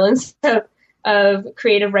the parlance of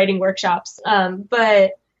creative writing workshops.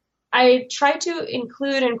 But I tried to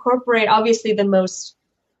incorporate obviously the most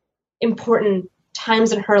important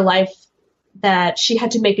times in her life that she had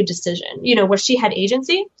to make a decision, you know, where she had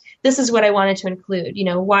agency. This is what I wanted to include, you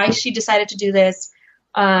know, why she decided to do this,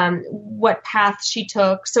 what path she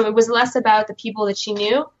took. So it was less about the people that she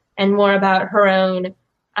knew and more about her own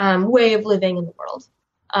way of living in the world.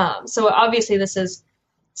 So obviously this is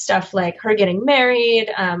stuff like her getting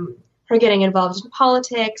married, her getting involved in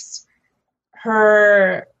politics,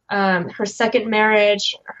 her second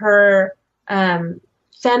marriage, her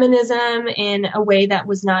feminism in a way that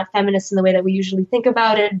was not feminist in the way that we usually think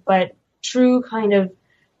about it, but true kind of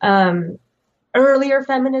earlier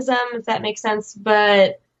feminism, if that makes sense.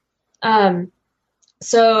 But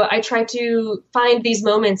so I tried to find these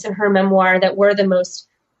moments in her memoir that were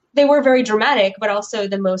they were very dramatic, but also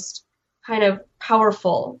the most kind of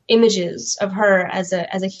powerful images of her as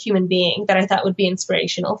a human being that I thought would be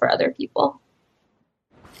inspirational for other people.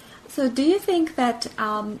 So do you think that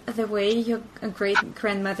the way your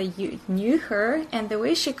great-grandmother knew her and the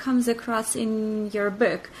way she comes across in your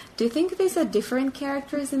book, do you think these are different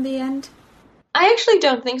characters in the end? I actually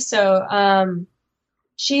don't think so.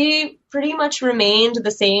 She pretty much remained the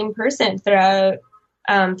same person throughout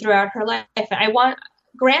her life.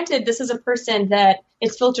 Granted, this is a person that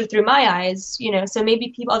is filtered through my eyes, you know, so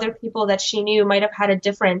maybe other people that she knew might have had a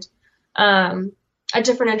different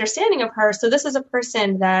understanding of her. So this is a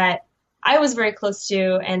person that I was very close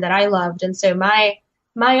to and that I loved. And so my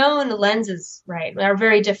own lenses, right, are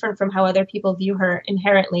very different from how other people view her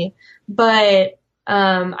inherently. But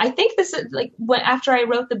I think this is like after I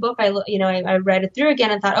wrote the book, I read it through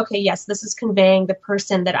again and thought, okay, yes, this is conveying the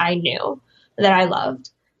person that I knew, that I loved.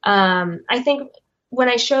 I think when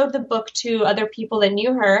I showed the book to other people that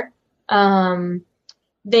knew her,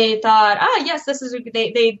 they thought, yes, this is,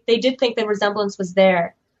 they did think the resemblance was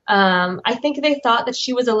there. I think they thought that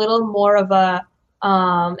she was a little more of a,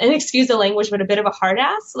 and excuse the language, but a bit of a hard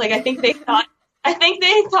ass. Like, I think they thought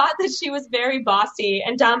that she was very bossy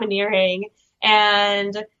and domineering.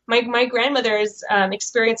 And my grandmother's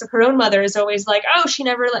experience of her own mother is always like, oh, she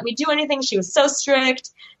never let me do anything. She was so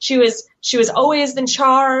strict. She was always in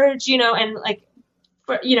charge, you know, and like,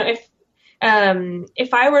 you know,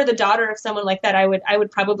 if I were the daughter of someone like that, I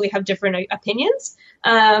would probably have different opinions.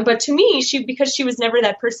 But to me, because she was never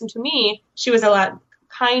that person to me, she was a lot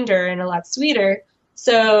kinder and a lot sweeter.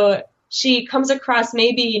 So she comes across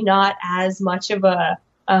maybe not as much of a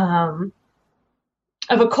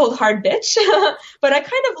cold hard bitch, but I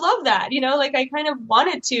kind of love that, you know, like I kind of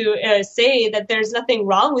wanted to say that there's nothing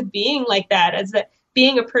wrong with being like that, as that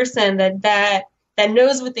being a person that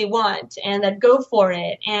knows what they want and that go for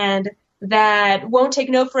it and that won't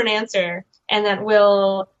take no for an answer and that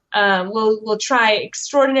will try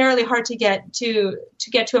extraordinarily hard to get to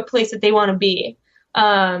a place that they want to be.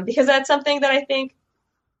 Because that's something that I think,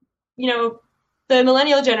 you know, the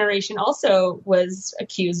millennial generation also was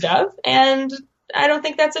accused of. And I don't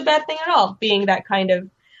think that's a bad thing at all, being that kind of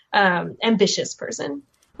ambitious person.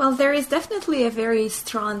 Well, there is definitely a very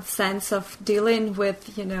strong sense of dealing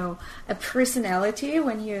with, you know, a personality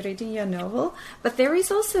when you're reading your novel. But there is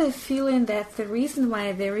also a feeling that the reason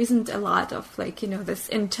why there isn't a lot of, like, you know, this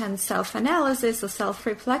intense self-analysis or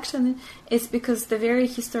self-reflection is because the very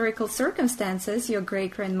historical circumstances your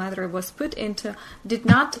great-grandmother was put into did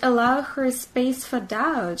not allow her space for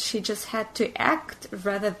doubt. She just had to act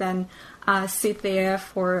rather than sit there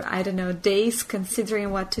for, I don't know, days considering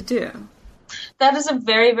what to do. That is a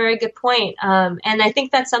very, very good point. And I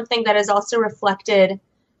think that's something that is also reflected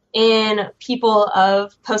in people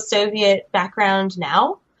of post-Soviet background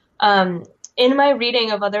now. In my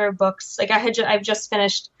reading of other books, like I've just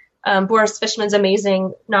finished Boris Fishman's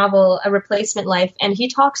amazing novel, A Replacement Life, and he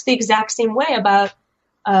talks the exact same way about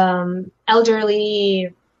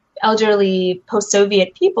elderly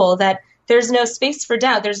post-Soviet people, that there's no space for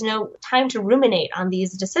doubt. There's no time to ruminate on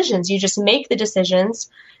these decisions. You just make the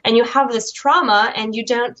decisions, and you have this trauma, and you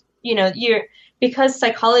don't, because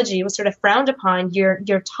psychology was sort of frowned upon,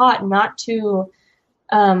 you're taught not to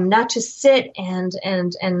sit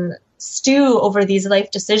and stew over these life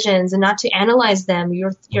decisions and not to analyze them.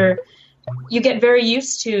 You get very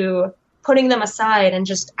used to putting them aside and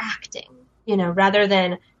just acting, rather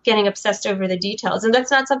than getting obsessed over the details. And that's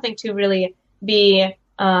not something to really be,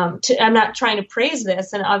 I'm not trying to praise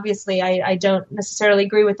this. And obviously I don't necessarily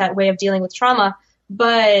agree with that way of dealing with trauma,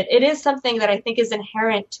 but it is something that I think is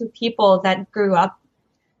inherent to people that grew up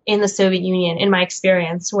in the Soviet Union, in my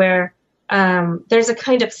experience, where there's a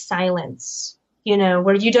kind of silence,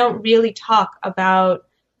 where you don't really talk about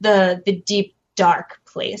the deep, dark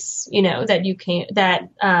place, that you came, that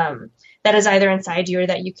is either inside you or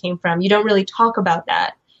that you came from. You don't really talk about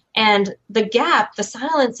that. And the gap, the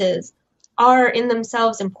silences are in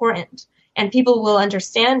themselves important, and people will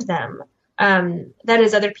understand them. That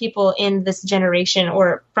is, other people in this generation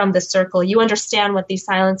or from this circle, you understand what these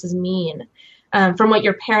silences mean from what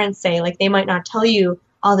your parents say. Like, they might not tell you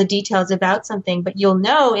all the details about something, but you'll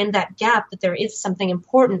know in that gap that there is something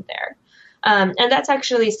important there. And that's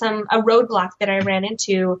actually a roadblock that I ran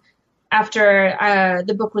into after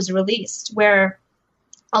the book was released, where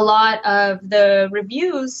a lot of the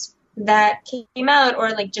reviews that came out,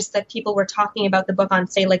 or like just that people were talking about the book on,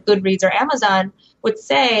 say, like Goodreads or Amazon, would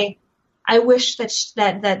say, I wish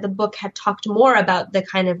that the book had talked more about the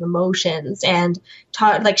kind of emotions, and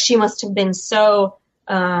like she must have been so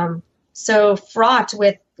fraught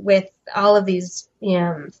with all of these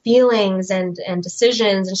feelings and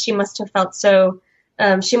decisions, and she must have felt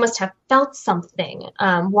something.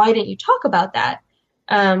 Why didn't you talk about that?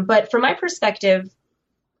 But from my perspective,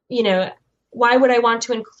 why would I want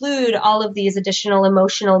to include all of these additional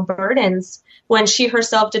emotional burdens when she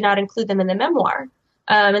herself did not include them in the memoir?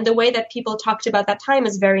 And the way that people talked about that time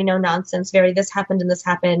is very no nonsense, very this happened and this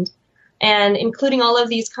happened. And including all of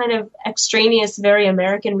these kind of extraneous, very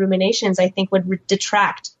American ruminations, I think would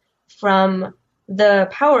detract from the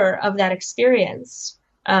power of that experience.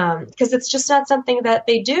 Because it's just not something that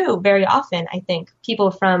they do very often, I think.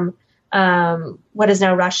 People from what is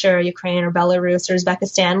now Russia or Ukraine or Belarus or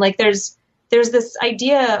Uzbekistan, like there's this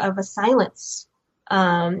idea of a silence.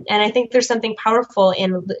 And I think there's something powerful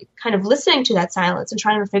in kind of listening to that silence and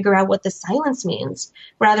trying to figure out what the silence means,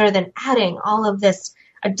 rather than adding all of this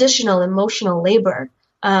additional emotional labor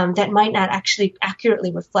that might not actually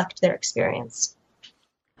accurately reflect their experience.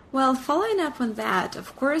 Well, following up on that,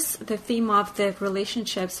 of course, the theme of the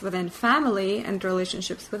relationships within family and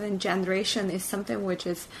relationships within generation is something which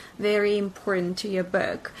is very important to your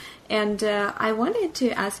book. And I wanted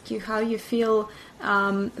to ask you how you feel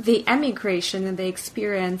the emigration and the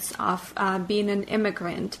experience of being an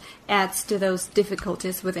immigrant adds to those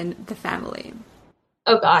difficulties within the family.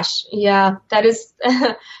 Oh, gosh. Yeah, that is,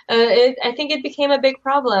 I think it became a big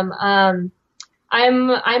problem. I'm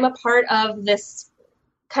a part of this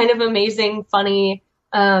kind of amazing, funny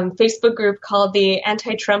Facebook group called the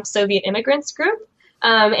Anti-Trump Soviet Immigrants Group.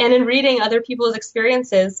 And in reading other people's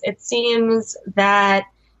experiences, it seems that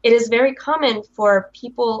it is very common for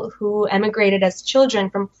people who emigrated as children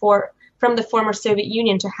from the former Soviet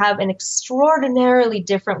Union to have an extraordinarily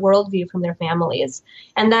different worldview from their families,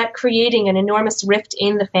 and that creating an enormous rift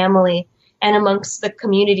in the family and amongst the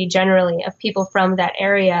community generally of people from that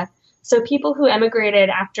area. So people who emigrated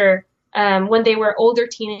after when they were older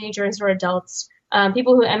teenagers or adults,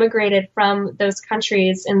 people who emigrated from those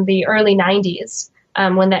countries in the early 90s,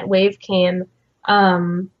 when that wave came,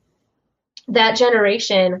 that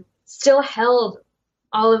generation still held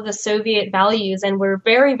all of the Soviet values and were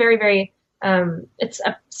very, very, very,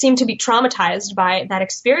 seemed to be traumatized by that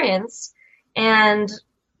experience, and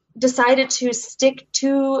decided to stick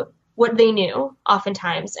to what they knew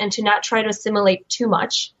oftentimes and to not try to assimilate too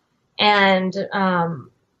much, and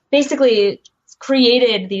basically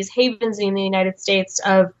created these havens in the United States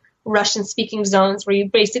of Russian-speaking zones where you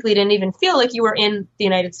basically didn't even feel like you were in the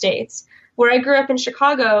United States. Where I grew up in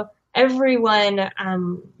Chicago, everyone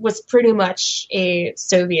was pretty much a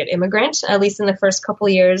Soviet immigrant, at least in the first couple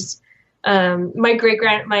of years. My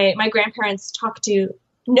grandparents talked to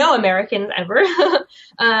no Americans ever.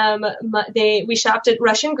 We shopped at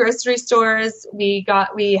Russian grocery stores. We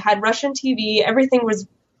had Russian TV. Everything was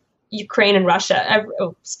Ukraine and Russia,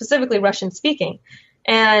 specifically Russian speaking.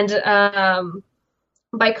 And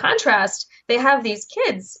by contrast, they have these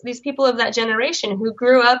kids, these people of that generation who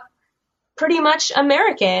grew up pretty much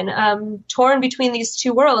American, torn between these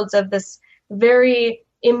two worlds of this very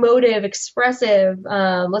emotive, expressive,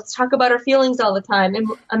 let's talk about our feelings all the time,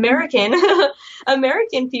 American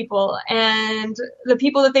people, and the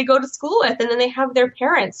people that they go to school with. And then they have their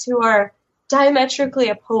parents who are diametrically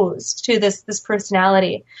opposed to this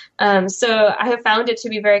personality. So I have found it to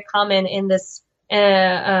be very common in this,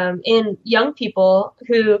 in young people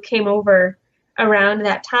who came over around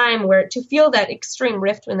that time, where to feel that extreme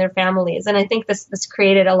rift in their families. And I think this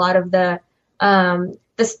created a lot of the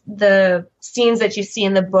scenes that you see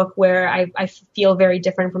in the book where I feel very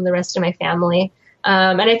different from the rest of my family.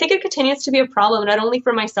 And I think it continues to be a problem, not only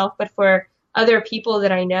for myself, but for other people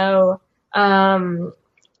that I know.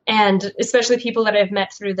 And especially people that I've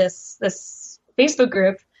met through this Facebook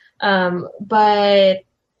group. But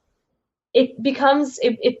it becomes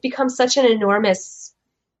such an enormous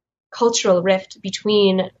cultural rift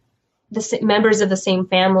between the members of the same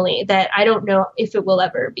family that I don't know if it will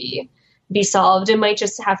ever be solved. It might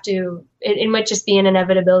just it might just be an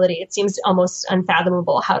inevitability. It seems almost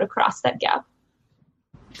unfathomable how to cross that gap.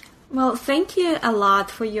 Well, thank you a lot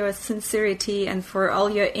for your sincerity and for all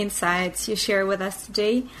your insights you share with us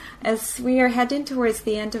today. As we are heading towards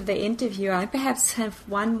the end of the interview, I perhaps have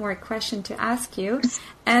one more question to ask you.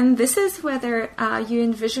 And this is whether you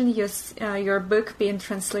envision your book being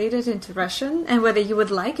translated into Russian, and whether you would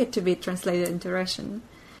like it to be translated into Russian.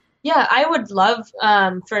 Yeah, I would love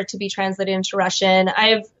for it to be translated into Russian.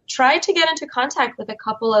 I've tried to get into contact with a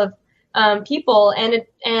couple of people,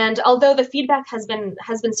 and although the feedback has been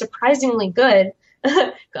surprisingly good,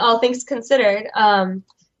 all things considered,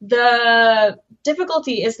 the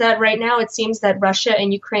difficulty is that right now it seems that Russia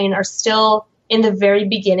and Ukraine are still in the very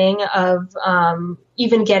beginning of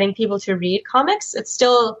even getting people to read comics. It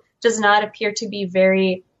still does not appear to be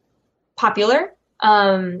very popular.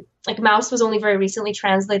 Like Maus was only very recently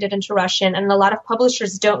translated into Russian, and a lot of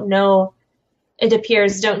publishers don't know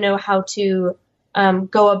how to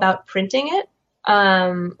go about printing it,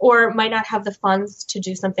 or might not have the funds to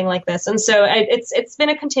do something like this. And so it's been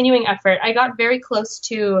a continuing effort. I got very close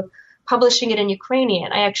to publishing it in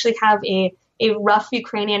Ukrainian. I actually have a rough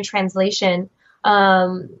Ukrainian translation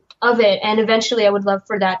of it, and eventually I would love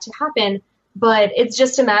for that to happen. But it's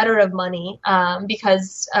just a matter of money,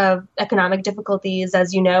 because of economic difficulties,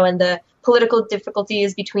 as you know, and the political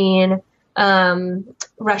difficulties between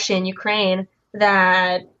Russia and Ukraine,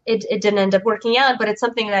 that it didn't end up working out. But it's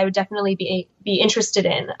something that I would definitely be interested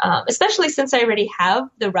in, especially since I already have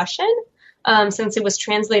the Russian. Since it was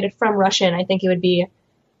translated from Russian, I think it would be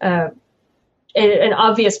an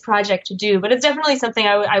obvious project to do. But it's definitely something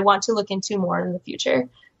I want to look into more in the future,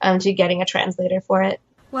 to getting a translator for it.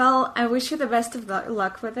 Well, I wish you the best of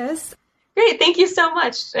luck with this. Great. Thank you so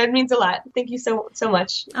much. It means a lot. Thank you so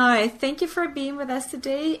much. All right. Thank you for being with us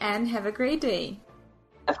today, and have a great day.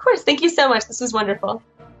 Of course. Thank you so much. This was wonderful.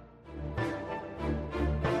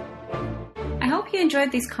 I hope you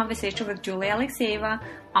enjoyed this conversation with Julia Alexeyeva,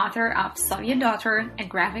 author of Soviet Daughter, A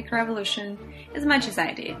Graphic Revolution, as much as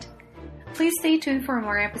I did. Please stay tuned for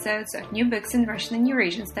more episodes of New Books in Russian and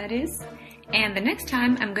Eurasian Studies. And the next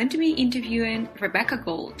time, I'm going to be interviewing Rebecca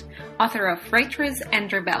Gold, author of Traitors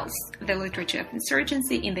and Rebels, The Literature of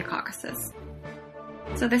Insurgency in the Caucasus.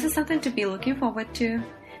 So this is something to be looking forward to.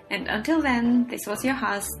 And until then, this was your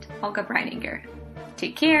host, Olga Breininger.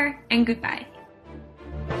 Take care and goodbye.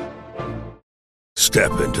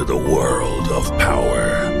 Step into the world of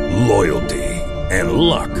power, loyalty, and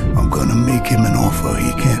luck. I'm gonna make him an offer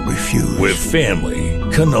he can't refuse. With family,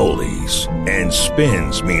 cannolis, and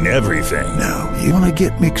spins mean everything. Now, you wanna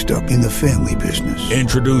get mixed up in the family business.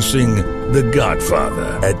 Introducing The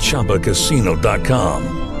Godfather at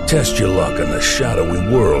ChumbaCasino.com. Test your luck in the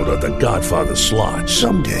shadowy world of The Godfather slot.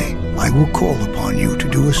 Someday, I will call upon you to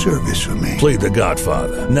do a service for me. Play The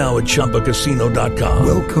Godfather now at ChumbaCasino.com.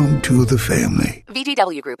 Welcome to the family.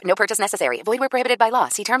 VGW Group. No purchase necessary. Void where prohibited by law.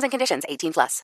 See terms and conditions. 18+.